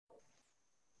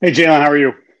Hey, Jalen, how are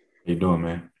you? You doing,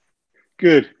 man?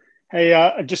 Good.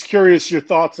 Hey, just curious your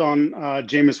thoughts on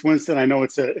Jameis Winston. I know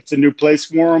it's a new place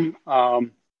for him,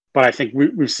 but I think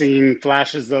we've seen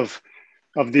flashes of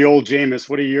the old Jameis.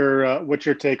 What's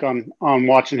your take on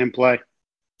watching him play?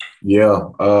 Yeah,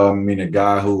 I mean, a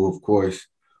guy who, of course,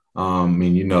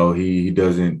 he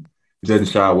doesn't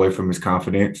shy away from his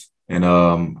confidence, and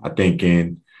I think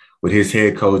in with his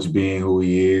head coach being who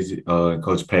he is,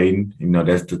 Coach Payton,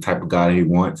 that's the type of guy he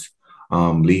wants,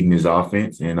 leading his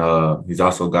offense, and he's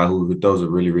also a guy who throws a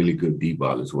really, really good deep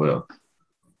ball as well.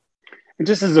 And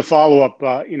just as a follow up,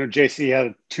 JC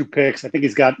had two picks. I think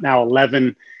he's got now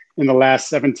 11 in the last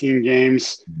 17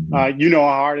 games. Mhm. You know how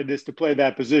hard it is to play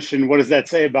that position. What does that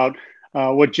say about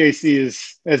what JC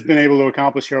has been able to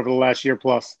accomplish here over the last year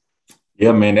plus?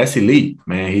 Yeah, man, that's elite,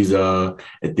 man. He's at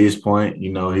this point,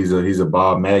 he's a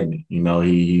ball magnet.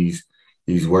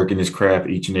 He's working his craft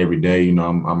each and every day.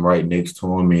 I'm right next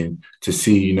to him, and to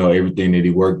see, everything that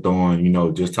he worked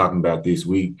on, just talking about this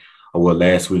week or well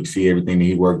last week, see everything that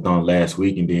he worked on last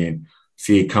week, and then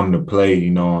see it come to play,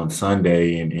 on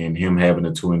Sunday, and him having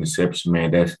a two interception,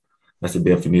 man. That's the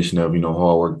definition of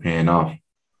hard work paying off.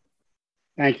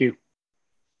 Thank you.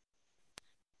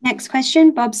 Next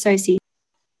question, Bob Sosi.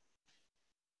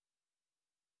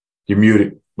 You're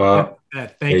muted, Bob.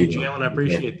 Thank There you, you go. Jalen. I Okay.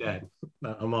 appreciate that.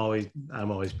 I'm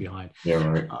always behind. Yeah,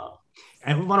 right.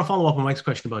 And we want to follow up on Mike's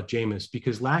question about Jameis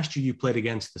because last year you played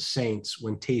against the Saints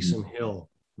when Taysom Hill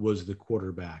was the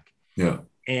quarterback, Yeah.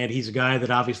 and he's a guy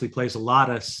that obviously plays a lot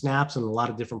of snaps in a lot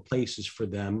of different places for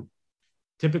them.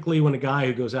 Typically, when a guy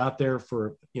who goes out there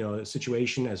for a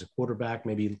situation as a quarterback,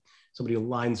 maybe somebody who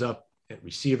lines up at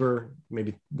receiver,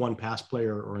 maybe one pass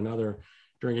player or another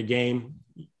during a game,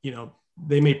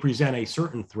 they may present a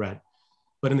certain threat.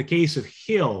 But in the case of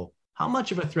Hill, how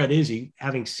much of a threat is he,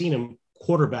 having seen him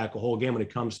quarterback a whole game when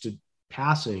it comes to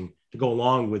passing to go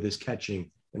along with his catching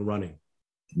and running?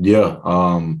 Yeah,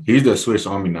 he's the Swiss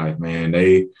Army knife, man.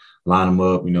 They line him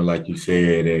up, like you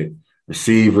said, at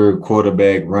receiver,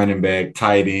 quarterback, running back,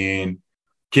 tight end,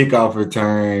 kickoff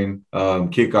return,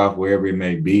 kickoff, wherever it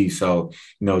may be. So,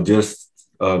 just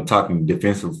talking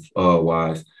defensive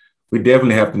wise, we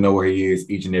definitely have to know where he is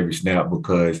each and every snap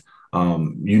because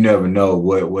you never know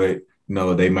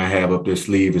what they might have up their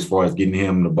sleeve as far as getting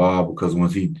him the ball because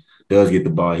once he does get the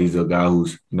ball, he's a guy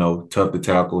who's tough to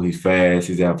tackle, he's fast,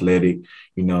 he's athletic,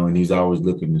 and he's always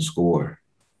looking to score.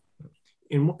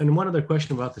 And one other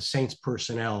question about the Saints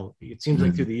personnel. It seems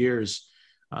like through the years,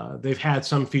 they've had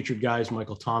some featured guys.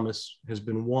 Michael Thomas has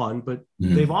been one, but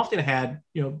they've often had,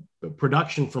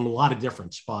 production from a lot of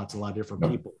different spots, a lot of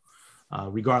different people,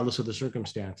 regardless of the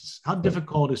circumstances. How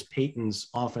difficult is Peyton's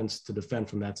offense to defend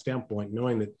from that standpoint,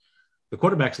 knowing that the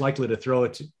quarterback's likely to throw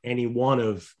it to any one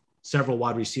of several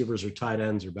wide receivers or tight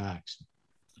ends or backs?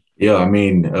 Yeah, I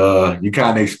mean, you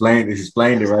kind of explained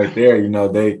it right there.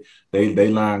 They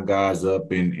line guys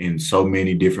up in so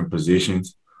many different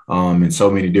positions, in so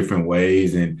many different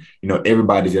ways, and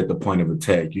everybody's at the point of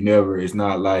attack. It's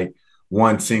not like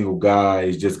one single guy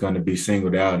is just going to be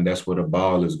singled out, and that's where the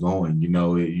ball is going.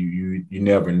 You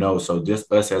never know. So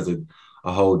just us as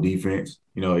a whole defense,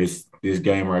 it's this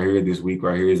game right here, this week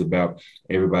right here is about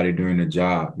everybody doing the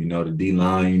job. The D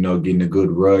line, getting a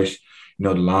good rush.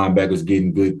 The linebackers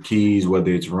getting good keys, whether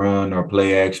it's run or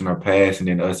play action or pass, and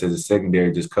then us as a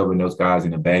secondary just covering those guys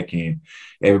in the back end.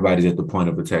 Everybody's at the point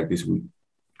of attack this week.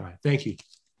 All right. Thank you.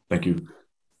 Thank you.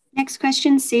 Next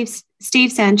question,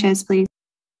 Steve Sanchez, please.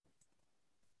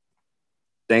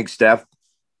 Thanks, Steph.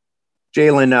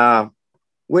 Jalen,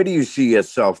 where do you see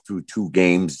yourself through two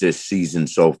games this season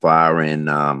so far?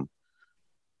 And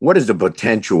what is the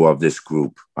potential of this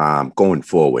group going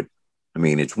forward? I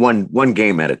mean, it's one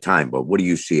game at a time, but what do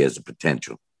you see as a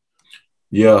potential?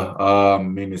 Yeah, I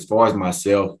mean, as far as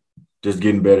myself, just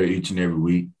getting better each and every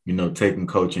week, taking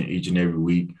coaching each and every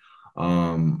week.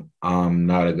 I'm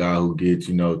not a guy who gets,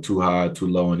 too high, too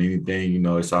low on anything.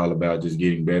 It's all about just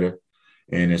getting better.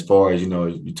 And as far as,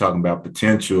 you're talking about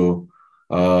potential,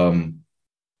 I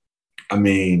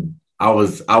mean, I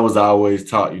was always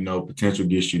taught, potential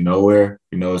gets you nowhere.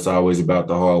 It's always about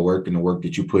the hard work and the work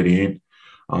that you put in.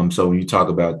 So when you talk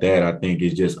about that, I think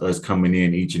it's just us coming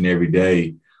in each and every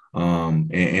day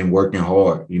and working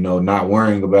hard, not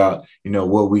worrying about,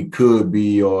 what we could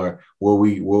be or what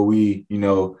we,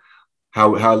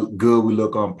 how good we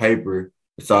look on paper.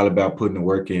 It's all about putting the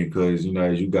work in because,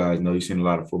 as you guys know, you've seen a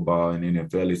lot of football in the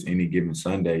NFL. It's any given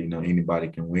Sunday, anybody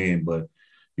can win, but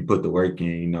you put the work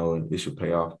in, it should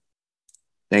pay off.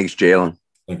 Thanks, Jalen.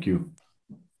 Thank you.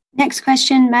 Next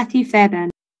question, Matthew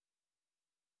Fairbairn.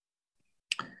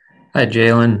 Hi,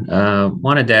 Jalen.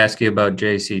 Wanted to ask you about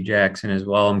J.C. Jackson as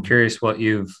well. I'm curious what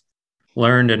you've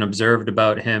learned and observed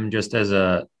about him just as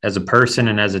a person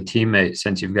and as a teammate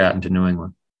since you've gotten to New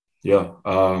England. Yeah.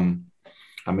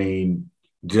 I mean,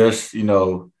 just,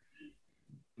 the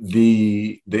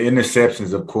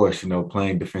interceptions, of course,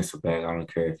 playing defensive back. I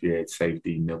don't care if you're at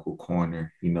safety, nickel,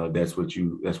 corner. That's what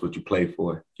you play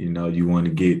for. You want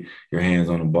to get your hands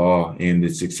on the ball, and the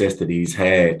success that he's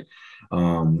had.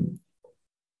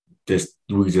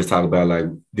 We just talked about like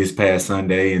this past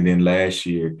Sunday, and then last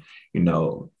year.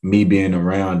 Me being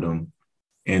around him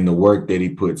and the work that he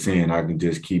puts in, I can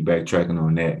just keep backtracking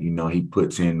on that. He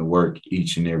puts in the work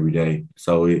each and every day.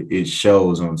 So it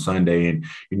shows on Sunday. And,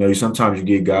 sometimes you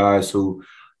get guys who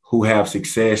have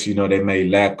success, they may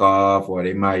lack off or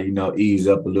they might, ease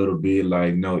up a little bit.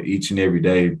 Like, each and every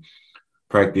day,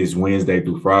 practice Wednesday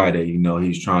through Friday,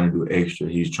 he's trying to do extra.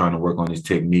 He's trying to work on his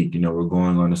technique. We're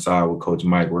going on the side with Coach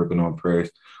Mike, working on press,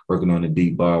 working on the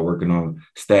deep ball, working on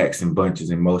stacks and bunches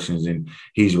and motions, and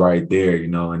he's right there,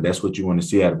 and that's what you want to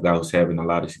see out of a guy who's having a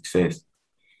lot of success.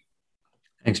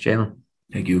 Thanks, Jalen.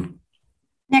 Thank you.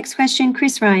 Next question,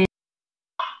 Chris Ryan.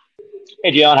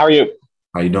 Hey, Jalen, how are you?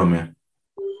 How you doing, man?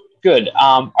 Good.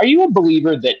 Are you a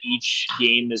believer that each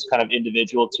game is kind of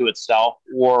individual to itself,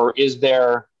 or is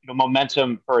there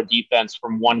momentum for a defense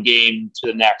from one game to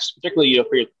the next, particularly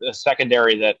for the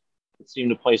secondary that seem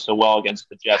to play so well against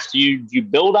the Jets? Do you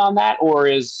build on that, or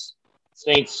is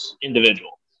Saints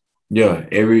individual? Yeah,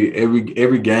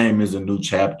 every game is a new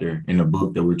chapter in the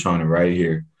book that we're trying to write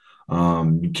here.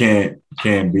 You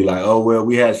can't be like, oh well,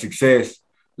 we had success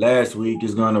last week,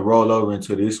 it's going to roll over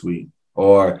into this week,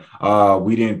 or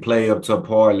we didn't play up to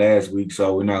par last week,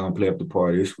 so we're not going to play up to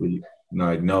par this week.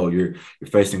 No, you're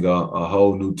facing a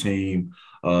whole new team.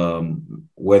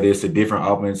 Whether it's a different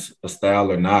offense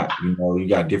style or not, you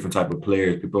got different type of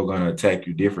players. People are going to attack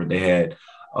you different. They had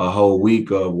a whole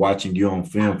week of watching you on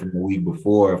film from the week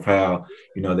before of how,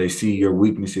 they see your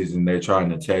weaknesses and they're trying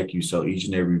to attack you. So each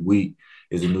and every week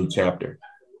is a new chapter. I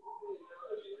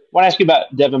want to ask you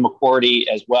about Devin McCourty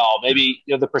as well. Maybe,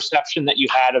 the perception that you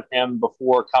had of him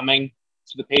before coming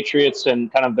to the Patriots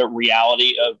and kind of the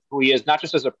reality of who he is, not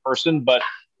just as a person, but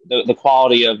the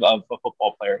quality of a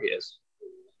football player he is.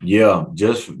 Yeah,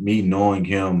 just me knowing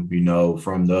him,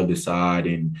 from the other side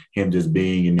and him just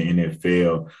being in the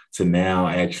NFL to now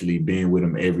actually being with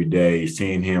him every day,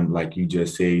 seeing him, like you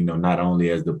just said, not only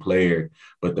as the player,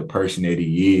 but the person that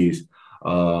he is.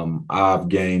 I've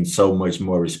gained so much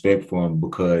more respect for him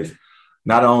because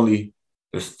not only,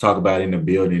 let's talk about in the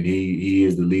building, he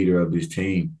is the leader of this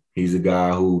team. He's a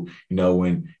guy who,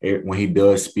 when he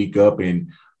does speak up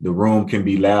and the room can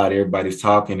be loud, everybody's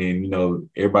talking and,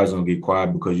 everybody's going to get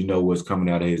quiet because what's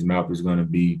coming out of his mouth is going to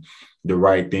be the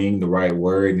right thing, the right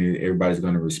word, and everybody's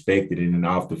going to respect it. And then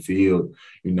off the field,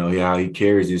 how he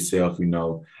carries himself,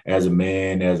 as a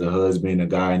man, as a husband, a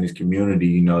guy in his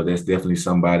community, that's definitely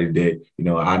somebody that,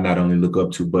 I not only look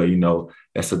up to, but,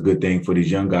 that's a good thing for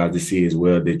these young guys to see as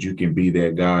well, that you can be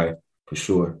that guy for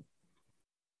sure.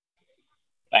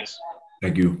 Thanks.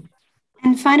 Thank you.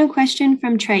 And final question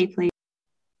from Trey, please.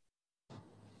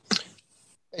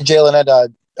 Hey, Jalen, I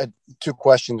had two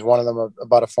questions, one of them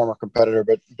about a former competitor.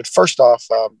 But first off,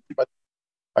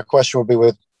 my question would be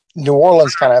with New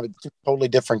Orleans kind of having two totally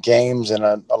different games and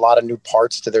a lot of new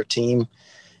parts to their team.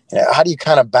 How do you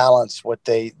kind of balance what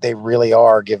they really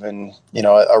are given,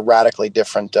 a radically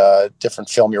different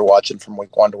film you're watching from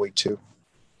week 1 to week 2?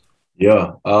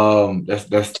 Yeah,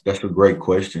 that's a great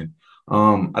question.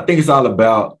 I think it's all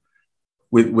about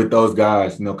with those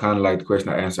guys, kind of like the question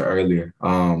I answered earlier.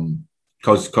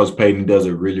 Coach Payton does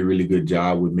a really, really good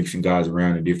job with mixing guys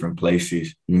around in different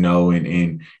places, and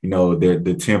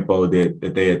the tempo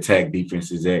that they attack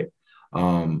defenses at.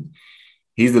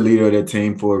 He's the leader of that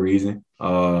team for a reason,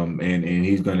 and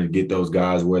he's going to get those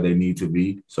guys where they need to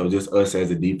be. So just us as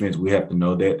a defense, we have to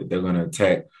know that they're going to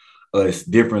attack us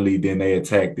differently than they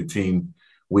attack the team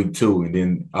week 2, and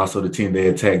then also the team they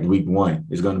attacked week 1.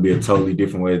 It's going to be a totally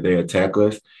different way that they attack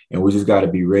us, and we just got to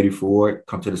be ready for it,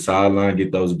 come to the sideline,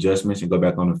 get those adjustments, and go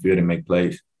back on the field and make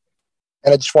plays.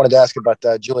 And I just wanted to ask about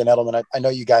Julian Edelman. I know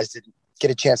you guys didn't get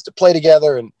a chance to play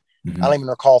together, and I don't even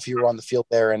recall if you were on the field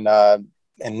there in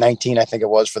 19, I think it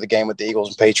was, for the game with the Eagles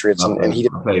and Patriots, and he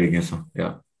I played against him,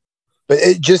 yeah. But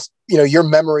it just, your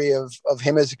memory of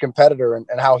him as a competitor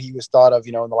and how he was thought of,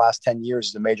 in the last 10 years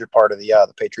is a major part of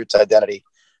the Patriots' identity,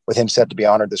 with him set to be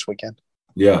honored this weekend.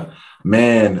 Yeah,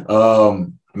 man.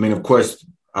 Of course,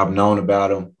 I've known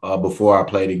about him before I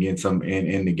played against him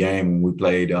in the game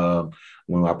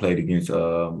when I played against,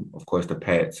 of course, the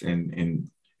Pats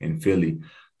in Philly.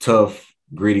 Tough,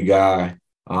 gritty guy.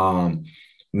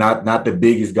 not the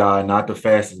biggest guy, not the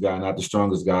fastest guy, not the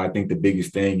strongest guy. I think the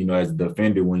biggest thing, you know, as a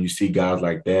defender, when you see guys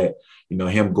like that, you know,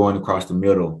 him going across the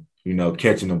middle, you know,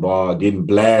 catching the ball, getting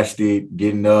blasted,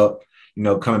 getting up, you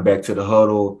know, coming back to the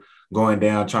huddle, going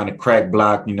down, trying to crack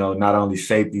block, you know, not only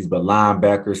safeties, but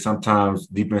linebackers, sometimes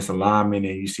defensive linemen.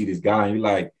 And you see this guy and you're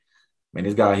like, man,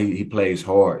 this guy, he plays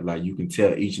hard. Like, you can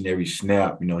tell each and every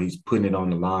snap, you know, he's putting it on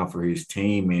the line for his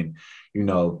team. And, you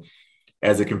know,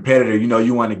 as a competitor, you know,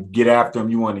 you want to get after him,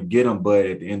 you want to get him. But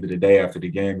at the end of the day, after the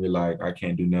game, you're like, I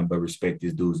can't do nothing but respect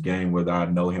this dude's game, whether I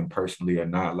know him personally or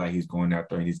not. Like, he's going out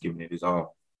there and he's giving it his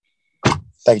all.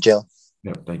 Thank you, Jalen.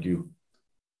 Yeah, thank you.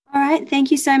 All right.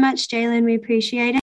 Thank you so much, Jalen. We appreciate it.